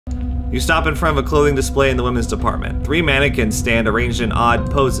You stop in front of a clothing display in the women's department. 3 mannequins stand arranged in odd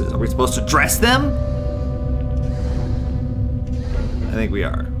poses. Are we supposed to dress them? I think we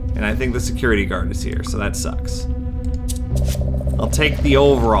are. And I think the security guard is here, so that sucks. I'll take the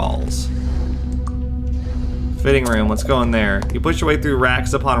overalls. Fitting room, let's go in there. You push your way through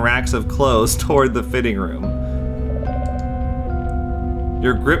racks upon racks of clothes toward the fitting room.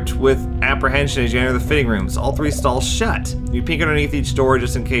 You're gripped with apprehension as you enter the fitting rooms. All 3 stalls shut. You peek underneath each door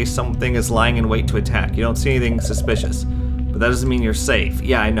just in case something is lying in wait to attack. You don't see anything suspicious, but that doesn't mean you're safe.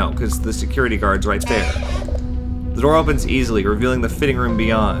 Yeah, I know, because the security guard's right there. The door opens easily, revealing the fitting room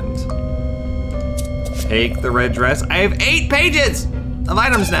beyond. Take the red dress. I have 8 pages of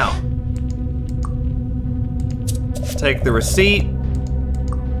items now. Take the receipt.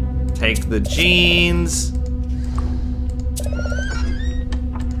 Take the jeans.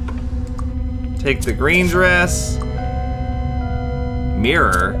 Take the green dress.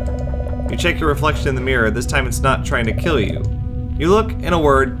 Mirror. You check your reflection in the mirror. This time it's not trying to kill you. You look, in a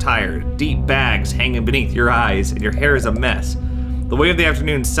word, tired. Deep bags hanging beneath your eyes, and your hair is a mess. The weight of the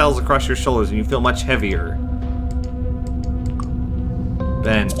afternoon settles across your shoulders, and you feel much heavier.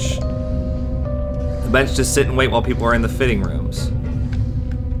 Bench. The bench to sit and wait while people are in the fitting rooms.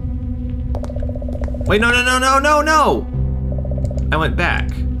 Wait, no! I went back.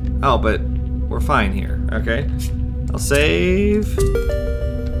 Oh, but we're fine here. Okay. I'll save.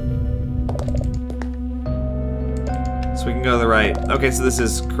 So we can go to the right. Okay, so this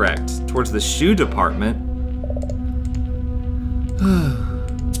is correct. Towards the shoe department.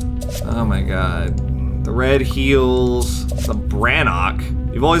 Oh my god. The red heels. The Brannock.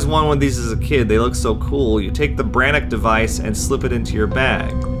 You've always wanted one of these as a kid. They look so cool. You take the Brannock device and slip it into your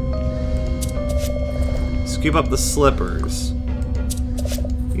bag. Scoop up the slippers.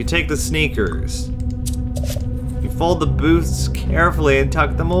 You take the sneakers. You fold the boots carefully and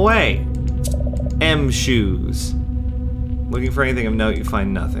tuck them away. M shoes. Looking for anything of note, you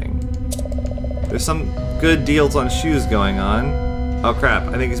find nothing. There's some good deals on shoes going on. Oh crap,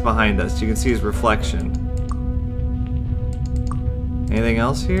 I think he's behind us. You can see his reflection. Anything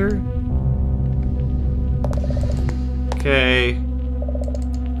else here? Okay.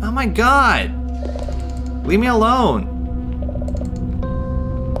 Oh my god! Leave me alone!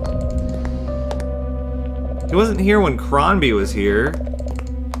 He wasn't here when Cronby was here.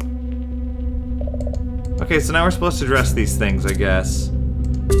 Okay, so now we're supposed to dress these things, I guess.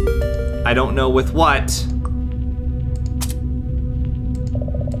 I don't know with what.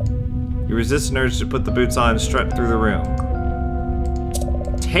 You resist an urge to put the boots on and strut through the room.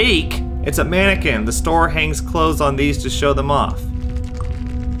 Take? It's a mannequin. The store hangs clothes on these to show them off.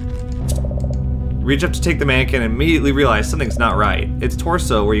 You reach up to take the mannequin and immediately realize something's not right. Its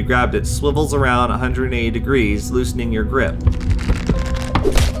torso, where you grabbed it, swivels around 180 degrees, loosening your grip.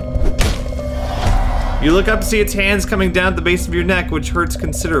 You look up to see its hands coming down at the base of your neck, which hurts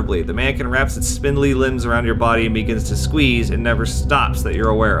considerably. The mannequin wraps its spindly limbs around your body and begins to squeeze and never stops that you're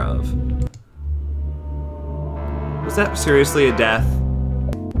aware of. Was that seriously a death?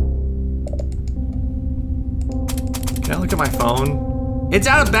 Can I look at my phone? It's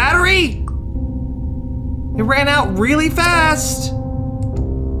out of battery? It ran out really fast!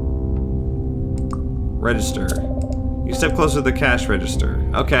 Register. You step closer to the cash register.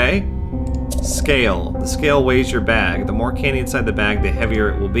 Okay. Scale. The scale weighs your bag. The more candy inside the bag, the heavier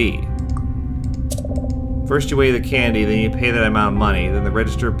it will be. First you weigh the candy, then you pay that amount of money, then the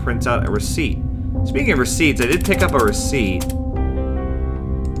register prints out a receipt. Speaking of receipts, I did pick up a receipt.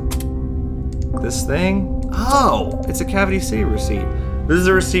 This thing? Oh! It's a Cavity City receipt. This is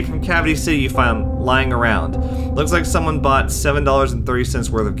a receipt from Cavity City you found lying around. Looks like someone bought $7.30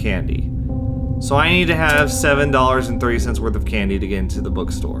 worth of candy. So I need to have $7.30 worth of candy to get into the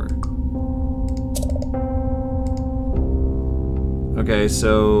bookstore. Okay,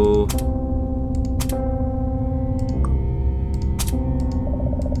 so...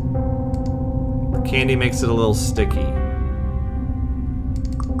 the candy makes it a little sticky.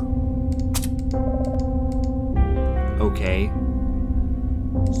 Okay.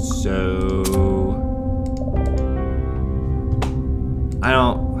 So... I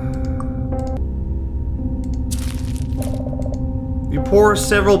don't... You pour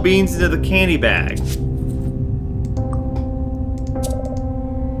several beans into the candy bag.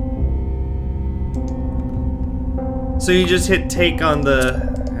 So you just hit take on the...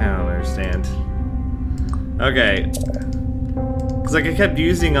 I don't understand. Okay. Because like I kept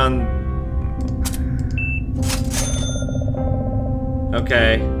using on...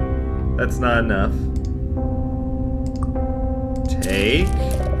 Okay. That's not enough. Take.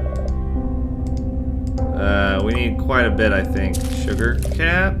 We need quite a bit, I think. Sugar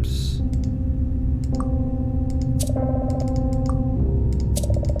caps.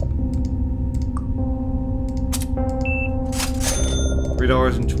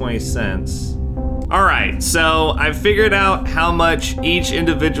 $3.20. Alright, so I've figured out how much each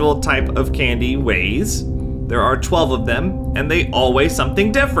individual type of candy weighs. There are 12 of them, and they all weigh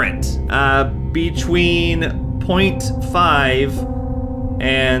something different. Between 0.5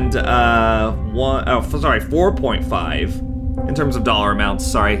 and 4.5 in terms of dollar amounts,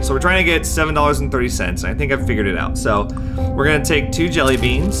 sorry. So we're trying to get $7.30, and I think I've figured it out. So we're gonna take 2 jelly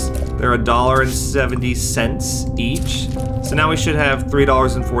beans. They're $1.70 each. So now we should have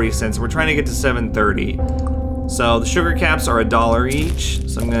 $3.40. We're trying to get to $7.30. So the sugar caps are $1 each.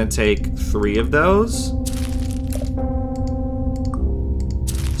 So I'm gonna take 3 of those.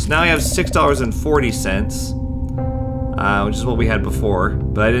 So now we have $6.40, which is what we had before.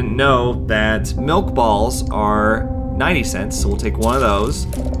 But I didn't know that milk balls are 90 cents, so we'll take 1 of those.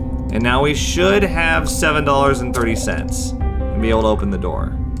 And now we should have $7.30 and be able to open the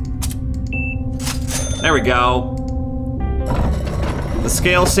door. There we go. The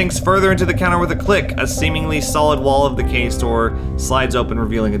scale sinks further into the counter with a click. A seemingly solid wall of the candy store slides open,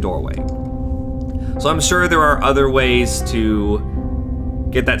 revealing a doorway. So I'm sure there are other ways to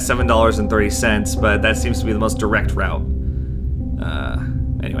get that $7.30, but that seems to be the most direct route.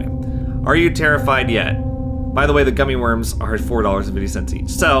 Anyway, are you terrified yet? By the way, the gummy worms are $4.50 each.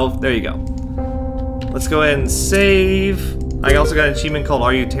 So, there you go. Let's go ahead and save. I also got an achievement called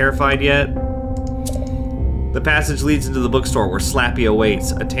Are You Terrified Yet? The passage leads into the bookstore where Slappy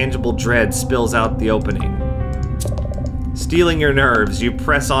awaits. A tangible dread spills out the opening. Stealing your nerves, you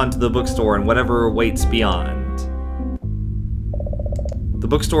press on to the bookstore and whatever awaits beyond. The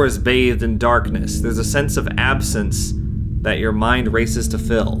bookstore is bathed in darkness. There's a sense of absence that your mind races to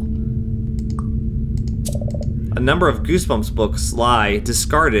fill. A number of Goosebumps books lie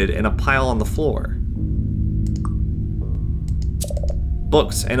discarded in a pile on the floor.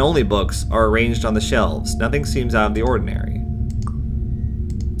 Books, and only books, are arranged on the shelves. Nothing seems out of the ordinary.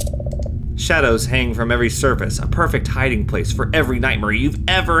 Shadows hang from every surface, a perfect hiding place for every nightmare you've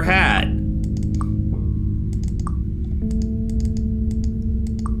ever had.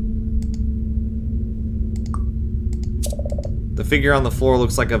 The figure on the floor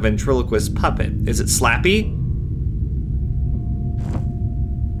looks like a ventriloquist puppet. Is it Slappy?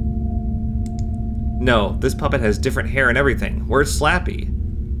 No, this puppet has different hair and everything. Where's Slappy?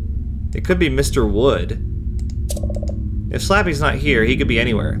 It could be Mr. Wood. If Slappy's not here, he could be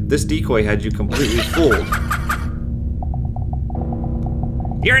anywhere. This decoy had you completely fooled.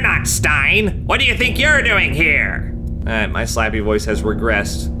 You're not Stein! What do you think you're doing here? My Slappy voice has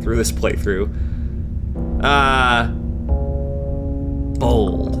regressed through this playthrough.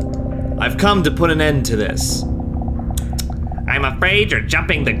 Bold. I've come to put an end to this. I'm afraid you're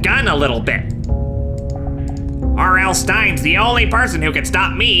jumping the gun a little bit. R.L. Stein's the only person who can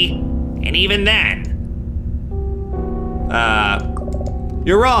stop me, and even then.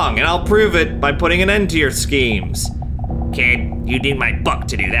 You're wrong, and I'll prove it by putting an end to your schemes. Kid, you need my book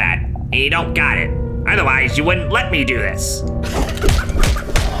to do that, and you don't got it. Otherwise, you wouldn't let me do this.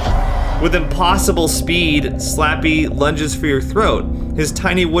 With impossible speed, Slappy lunges for your throat. His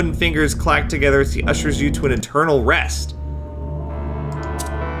tiny wooden fingers clack together as he ushers you to an eternal rest.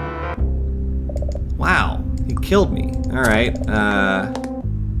 Wow, he killed me. All right, I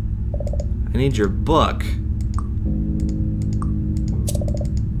need your book.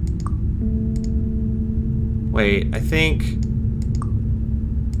 Wait, I think...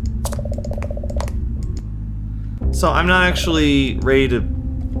 So I'm not actually ready to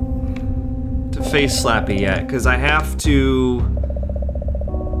face Slappy yet, because I have to...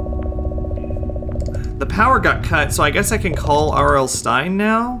 The power got cut, so I guess I can call R.L. Stein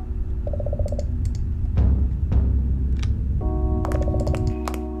now?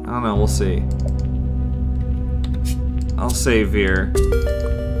 I don't know, we'll see. I'll save here.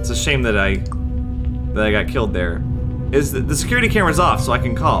 It's a shame that I got killed there. Is the security camera's off, so I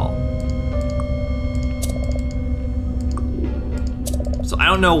can call. So I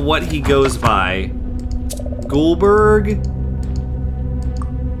don't know what he goes by. Goldberg?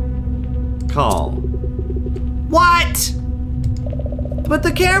 Call. What? But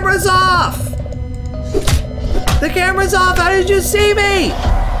the camera's off! The camera's off! How did you see me?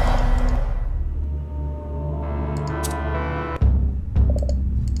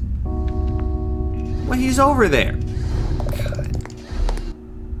 Well, he's over there. God.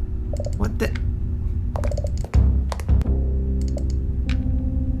 What the?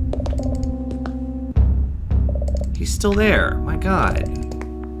 He's still there. My God.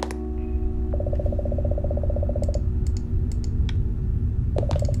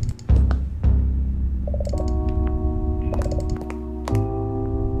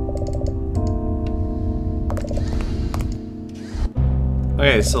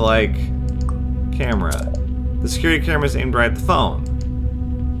 Okay, so like, camera. The security camera is aimed right at the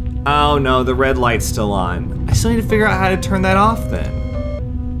phone. Oh no, the red light's still on. I still need to figure out how to turn that off then.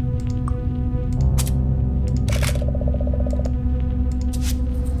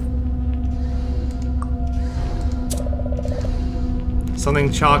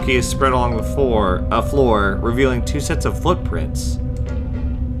 Something chalky is spread along the floor, revealing 2 sets of footprints.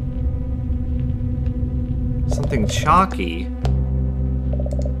 Something chalky?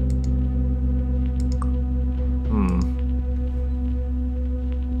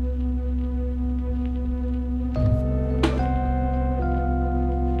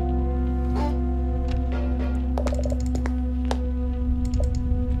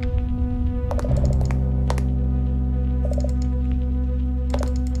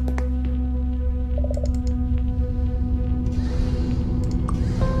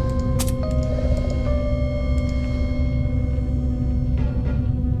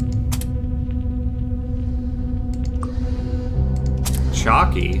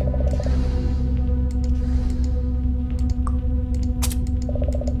 Chalky?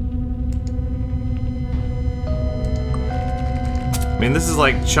 I mean, this is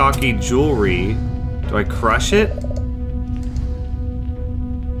like chalky jewelry. Do I crush it?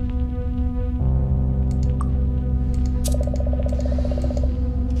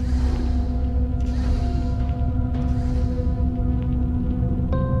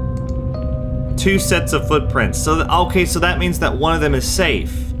 Two sets of footprints. So, okay, so that means that one of them is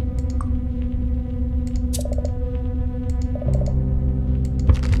safe.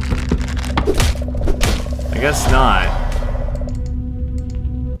 I guess not.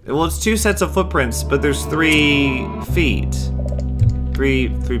 Well, it's 2 sets of footprints, but there's 3 feet. Three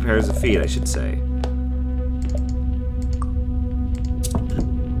pairs of feet, I should say.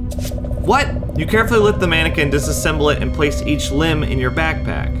 What? You carefully lift the mannequin, disassemble it, and place each limb in your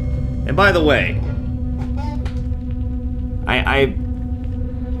backpack. And by the way, I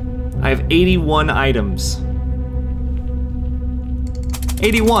have 81 items.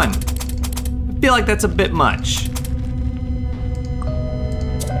 81. I feel like that's a bit much.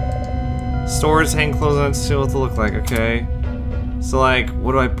 Stores hang clothes on to see what they look like, okay. So like,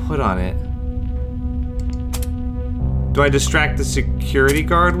 what do I put on it? Do I distract the security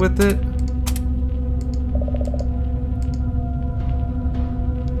guard with it?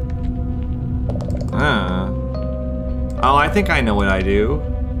 Oh, I think I know what I do.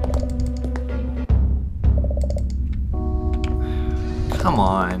 Come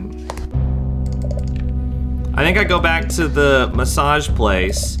on. I think I go back to the massage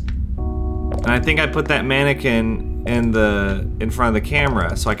place, and I think I put that mannequin in front of the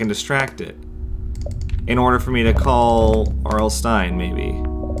camera so I can distract it. In order for me to call R.L. Stine, maybe.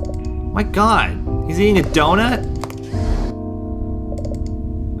 My God, he's eating a donut?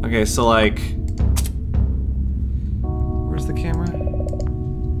 Okay, so like, where's the camera?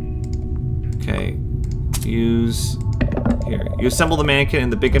 Okay, use, here. You assemble the mannequin in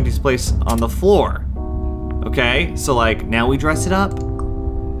the big empty space on the floor. Okay, so like, now we dress it up?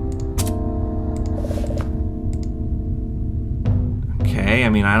 Okay, I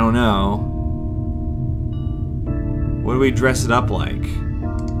mean, I don't know. What do we dress it up like?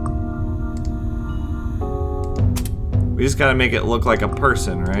 We just gotta make it look like a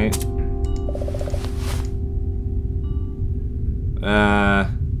person, right?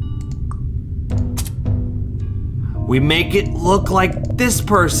 We make it look like this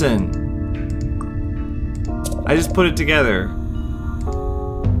person! I just put it together.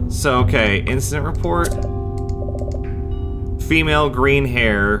 So, okay, incident report. Female, green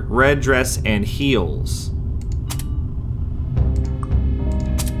hair, red dress, and heels.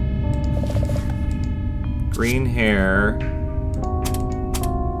 Green hair.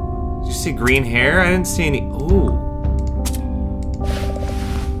 Did you see green hair? I didn't see any. Ooh.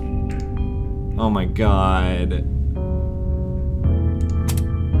 Oh my God.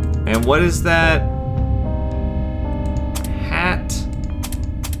 And what is that hat?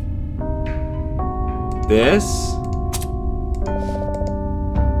 This?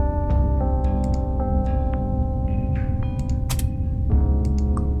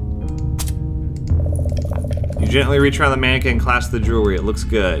 Gently reach around the mannequin and clasp the jewelry. It looks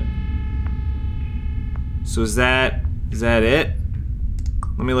good. So is that it?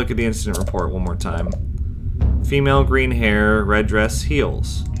 Let me look at the incident report one more time. Female, green hair, red dress,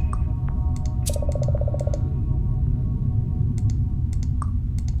 heels.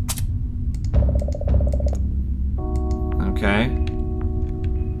 Okay.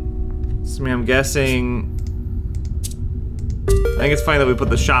 So I'm guessing. I think it's funny that we put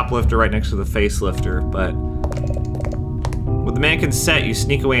the shoplifter right next to the facelifter, but would the man can set, you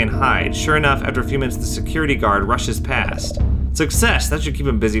sneak away and hide. Sure enough, after a few minutes, the security guard rushes past. Success! That should keep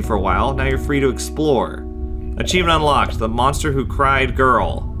him busy for a while. Now you're free to explore. Achievement unlocked, the monster who cried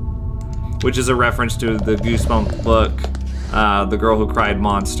girl. Which is a reference to the Goosebumps book, The Girl Who Cried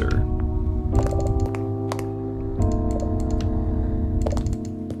Monster.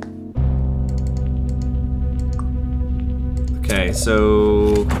 Okay,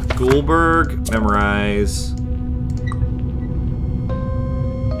 so Goldberg, memorize.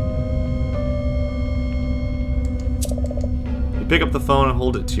 You pick up the phone and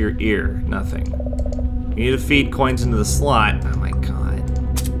hold it to your ear. Nothing. You need to feed coins into the slot. Oh my god.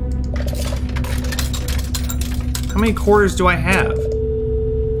 How many quarters do I have?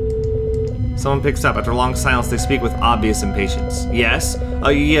 Someone picks up. After a long silence, they speak with obvious impatience. Yes?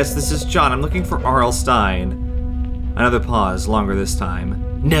 Yes, this is John. I'm looking for R.L. Stine. Another pause, longer this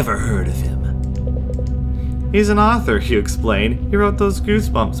time. Never heard of him. He's an author, you explain. He wrote those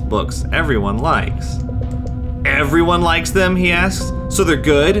Goosebumps books everyone likes. Everyone likes them, he asks? So they're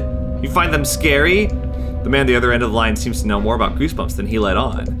good? You find them scary? The man at the other end of the line seems to know more about Goosebumps than he let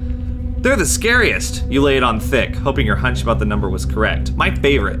on. They're the scariest! You lay it on thick, hoping your hunch about the number was correct. My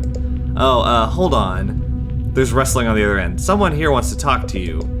favorite. Oh, hold on. There's wrestling on the other end. Someone here wants to talk to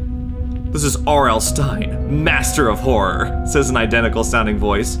you. This is R.L. Stine, master of horror, says an identical sounding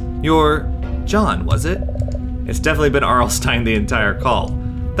voice. You're John, was it? It's definitely been R.L. Stine the entire call.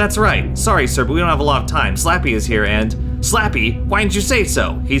 That's right. Sorry, sir, but we don't have a lot of time. Slappy is here and... Slappy? Why didn't you say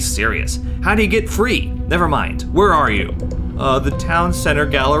so? He's serious. How do you get free? Never mind. Where are you? The Town Center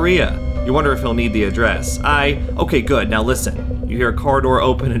Galleria. You wonder if he'll need the address. Okay, good. Now listen. You hear a car door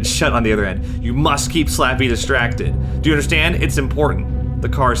open and shut on the other end. You must keep Slappy distracted. Do you understand? It's important. The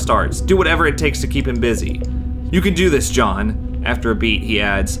car starts. Do whatever it takes to keep him busy. You can do this, John. After a beat, he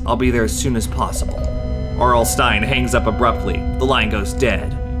adds, I'll be there as soon as possible. R.L. Stine hangs up abruptly. The line goes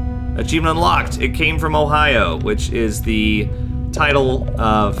dead. Achievement unlocked. It came from Ohio, which is the title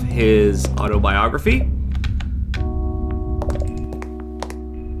of his autobiography.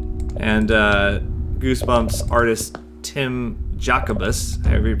 And Goosebumps artist Tim Jacobus,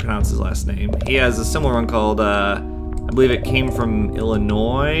 however you pronounce his last name, he has a similar one called, I believe it came from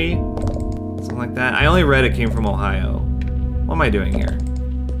Illinois, something like that. I only read it came from Ohio. What am I doing here?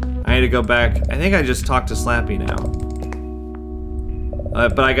 I need to go back. I think I just talked to Slappy now.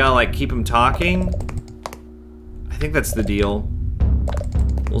 But I gotta like keep him talking. I think that's the deal.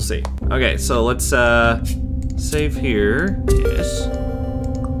 We'll see. Okay, so let's save here. Yes.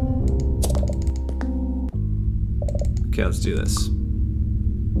 Okay, let's do this.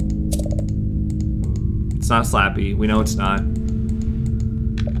 It's not Slappy. We know it's not.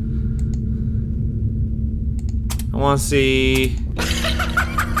 I want to see...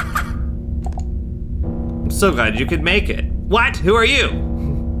 I'm so glad you could make it. What? Who are you?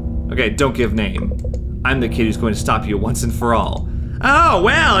 Okay, don't give name. I'm the kid who's going to stop you once and for all. Oh,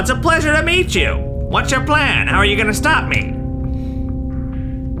 well, it's a pleasure to meet you. What's your plan? How are you gonna stop me?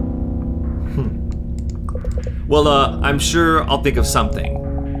 Well, I'm sure I'll think of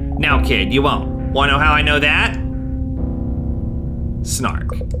something. No, kid, you won't. Wanna know how I know that? Snark.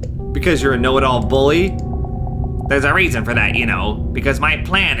 Because you're a know-it-all bully? There's a reason for that, you know, because my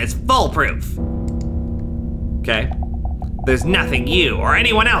plan is foolproof. Okay. There's nothing you or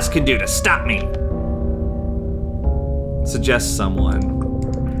anyone else can do to stop me. Suggest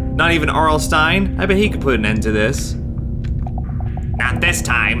someone. Not even R.L. Stine? I bet he could put an end to this. Not this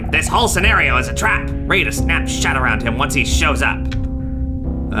time. This whole scenario is a trap. Ready to snap shut around him once he shows up.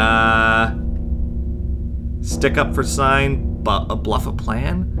 Stick up for Stine, but bluff a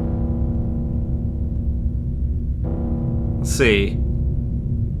plan? Let's see.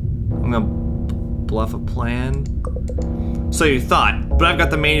 I'm gonna bluff a plan. So you thought, but I've got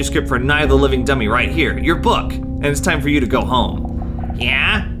the manuscript for Night of the Living Dummy right here, your book, and it's time for you to go home.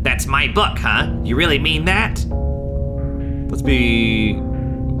 Yeah? That's my book, huh? You really mean that? Let's be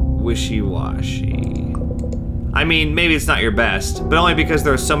wishy-washy. I mean, maybe it's not your best, but only because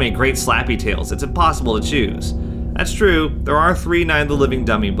there are so many great Slappy tales, it's impossible to choose. That's true, there are 3 Night of the Living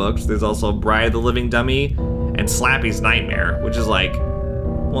Dummy books. There's also Bride of the Living Dummy and Slappy's Nightmare, which is like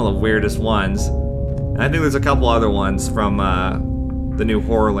one of the weirdest ones. And I think there's a couple other ones from the new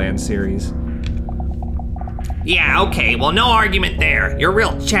Horrorland series. Yeah, okay, well, no argument there. You're a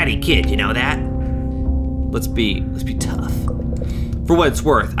real chatty kid, you know that? Let's be tough. For what it's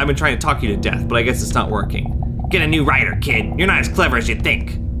worth, I've been trying to talk you to death, but I guess it's not working. Get a new writer, kid. You're not as clever as you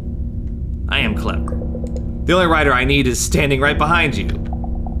think. I am clever. The only writer I need is standing right behind you.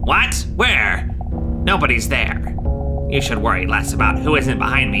 What? Where? Nobody's there. You should worry less about who isn't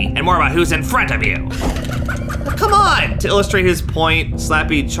behind me and more about who's in front of you. Come on! To illustrate his point,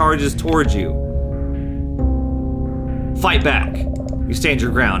 Slappy charges towards you. Fight back. You stand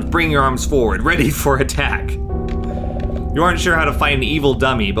your ground, bring your arms forward, ready for attack. You aren't sure how to fight an evil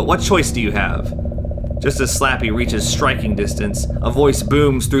dummy, but what choice do you have? Just as Slappy reaches striking distance, a voice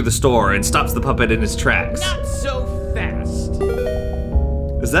booms through the store and stops the puppet in his tracks. Not so fast.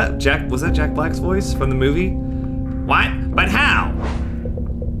 Was that Jack Black's voice from the movie? What? But how?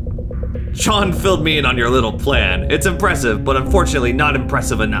 Sean filled me in on your little plan. It's impressive, but unfortunately not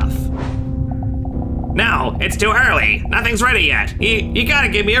impressive enough. No, it's too early. Nothing's ready yet. You gotta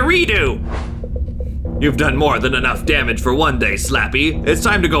give me a redo. You've done more than enough damage for one day, Slappy. It's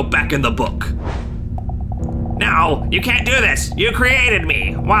time to go back in the book. No, you can't do this. You created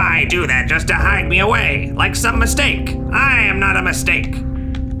me. Why do that just to hide me away? Like some mistake. I am not a mistake.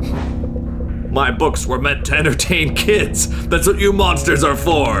 My books were meant to entertain kids. That's what you monsters are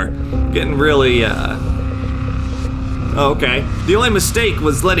for. Getting really, okay. The only mistake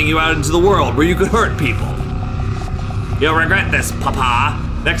was letting you out into the world where you could hurt people. You'll regret this, Papa.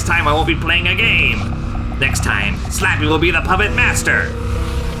 Next time I won't be playing a game. Next time, Slappy will be the puppet master.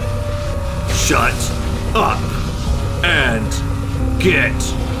 Shut up and get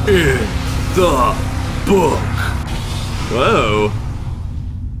in the book. Whoa.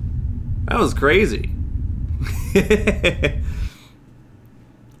 That was crazy.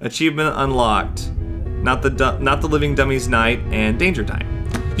 Achievement unlocked. Not the Living Dummies Night and Danger Time.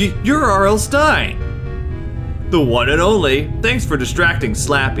 You're R.L. Stein. The one and only. Thanks for distracting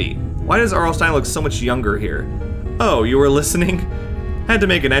Slappy. Why does R.L. Stein look so much younger here? Oh, you were listening? Had to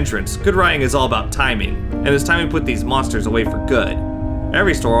make an entrance. Good writing is all about timing, and it's time we put these monsters away for good.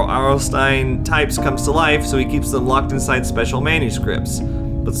 Every story R.L. Stein types comes to life, so he keeps them locked inside special manuscripts.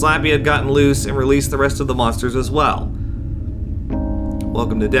 But Slappy had gotten loose and released the rest of the monsters as well.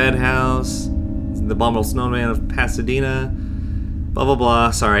 Welcome to Dead House, the Abominable Snowman of Pasadena, blah blah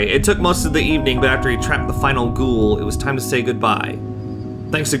blah. Sorry, it took most of the evening, but after he trapped the final ghoul, it was time to say goodbye.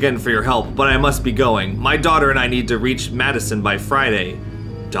 Thanks again for your help, but I must be going. My daughter and I need to reach Madison by Friday.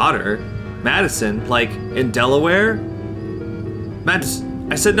 Daughter? Madison? Like, in Delaware?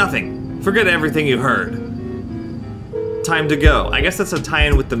 Madison, I said nothing. Forget everything you heard. Time to go. I guess that's a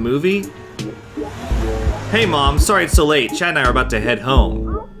tie-in with the movie? Hey Mom, sorry it's so late. Chad and I are about to head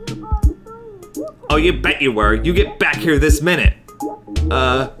home. Oh, you bet you were. You get back here this minute.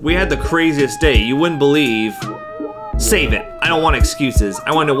 We had the craziest day. You wouldn't believe. Save it. I don't want excuses.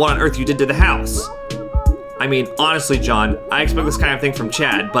 I want to know what on earth you did to the house. I mean, honestly, John, I expect this kind of thing from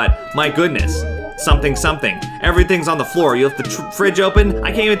Chad, but my goodness. Something. Everything's on the floor. You left the fridge open?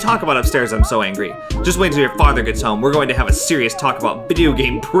 I can't even talk about upstairs, I'm so angry. Just wait until your father gets home. We're going to have a serious talk about video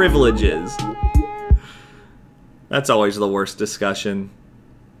game privileges. That's always the worst discussion.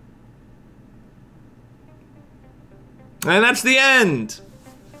 And that's the end!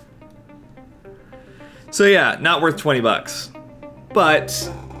 So yeah, not worth 20 bucks.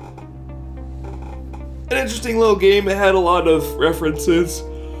 But an interesting little game. It had a lot of references.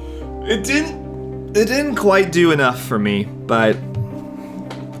 It didn't quite do enough for me, but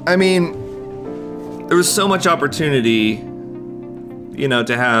I mean, there was so much opportunity, you know,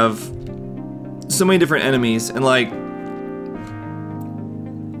 to have so many different enemies, and like,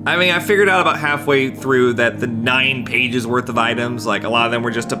 I mean, I figured out about halfway through that the 9 pages worth of items, like a lot of them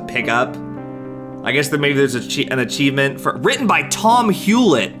were just to pick up. I guess that maybe there's an achievement for written by Tom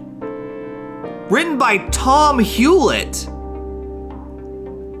Hewlett. Written by Tom Hewlett.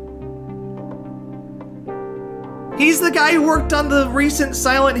 He's the guy who worked on the recent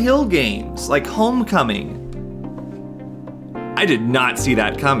Silent Hill games, like Homecoming. I did not see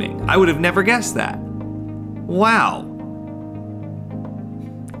that coming. I would have never guessed that. Wow.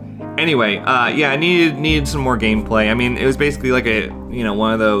 Anyway, yeah, I needed some more gameplay. I mean, it was basically like a, you know,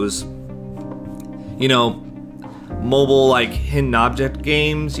 one of those, you know, mobile, like, hidden object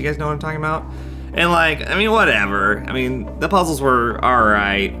games. You guys know what I'm talking about? And, like, I mean, whatever. I mean, the puzzles were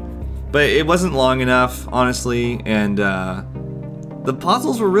alright, but it wasn't long enough, honestly, and, the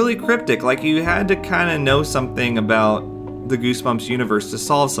puzzles were really cryptic. Like, you had to kind of know something about the Goosebumps universe to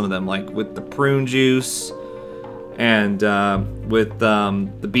solve some of them, like with the prune juice, and, with,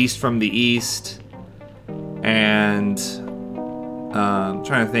 the Beast from the East, and, I'm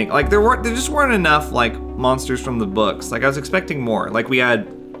trying to think. Like, there just weren't enough, like, monsters from the books. Like, I was expecting more. Like, we had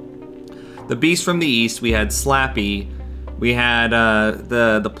the Beast from the East, we had Slappy, we had,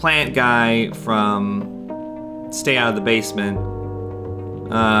 the plant guy from Stay Out of the Basement,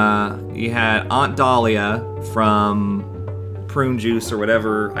 you had Aunt Dahlia from Prune Juice or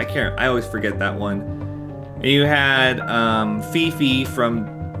whatever. I always forget that one. You had Fifi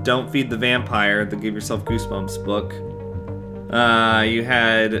from Don't Feed the Vampire, the Give Yourself Goosebumps book. You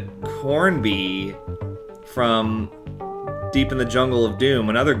had Cornby from Deep in the Jungle of Doom,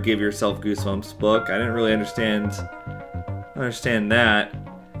 another Give Yourself Goosebumps book. I didn't really understand that.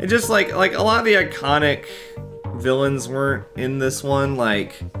 It just like a lot of the iconic villains weren't in this one,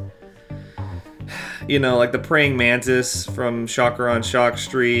 like, you know, like the Praying Mantis from Shocker on Shock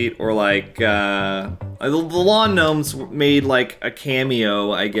Street, or like the Lawn Gnomes made like a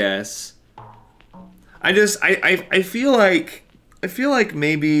cameo, I guess. I feel like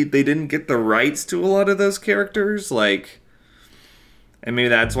maybe they didn't get the rights to a lot of those characters, like, and maybe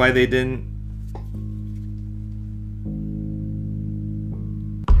that's why they didn't.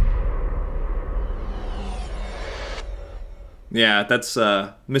 Yeah, that's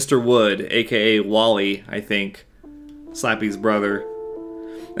Mr. Wood, aka Wally, I think. Slappy's brother.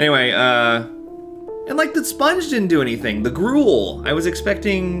 Anyway, and like the sponge didn't do anything. The gruel, I was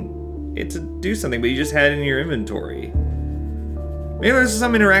expecting it to do something, but you just had it in your inventory. Maybe there's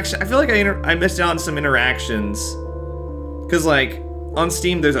some interaction. I feel like I missed out on some interactions. Cause like, on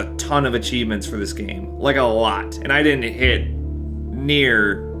Steam there's a ton of achievements for this game. Like a lot. And I didn't hit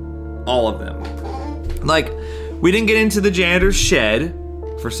near all of them. Like, we didn't get into the janitor's shed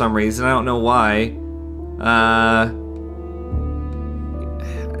for some reason. I don't know why. I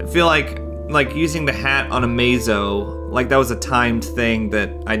feel like using the hat on a Mazo, like that was a timed thing that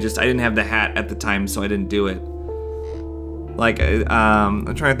I didn't have the hat at the time, so I didn't do it. Like, I'm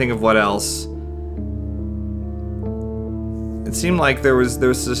trying to think of what else. It seemed like there was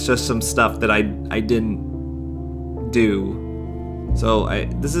just some stuff that I didn't do. So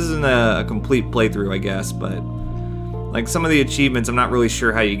this isn't a complete playthrough, I guess, but like some of the achievements, I'm not really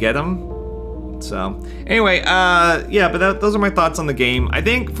sure how you get them. So anyway, yeah, but those are my thoughts on the game. I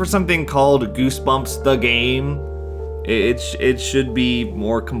think for something called Goosebumps the game, it should be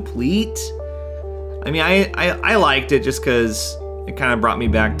more complete. I mean, I liked it just because it kind of brought me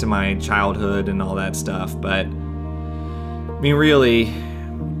back to my childhood and all that stuff, but I mean, really,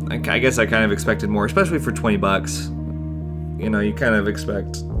 I guess I kind of expected more, especially for 20 bucks. You know, you kind of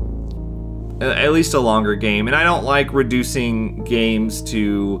expect at least a longer game, and I don't like reducing games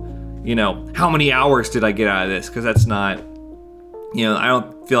to, you know, how many hours did I get out of this, because that's not, you know, I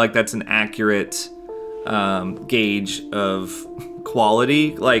don't feel like that's an accurate gauge of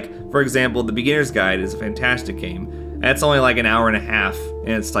quality. Like, for example, The Beginner's Guide is a fantastic game. That's only like an hour and a half, and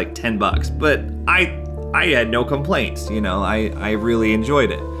it's like 10 bucks, but I had no complaints, you know, I really enjoyed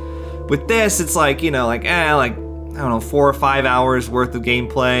it. With this, it's like, you know, like, like, I don't know, 4 or 5 hours worth of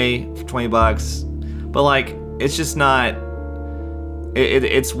gameplay for 20 bucks. But like, it's just not,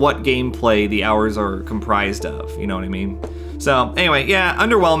 it's what gameplay the hours are comprised of, you know what I mean? So anyway, yeah,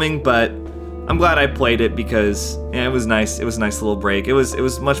 underwhelming, but I'm glad I played it because yeah, it was nice. It was a nice little break. It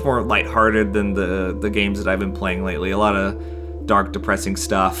was much more lighthearted than the games that I've been playing lately. A lot of dark, depressing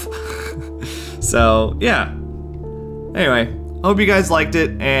stuff. So yeah. Anyway, I hope you guys liked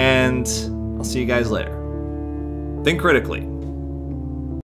it, and I'll see you guys later. Think critically.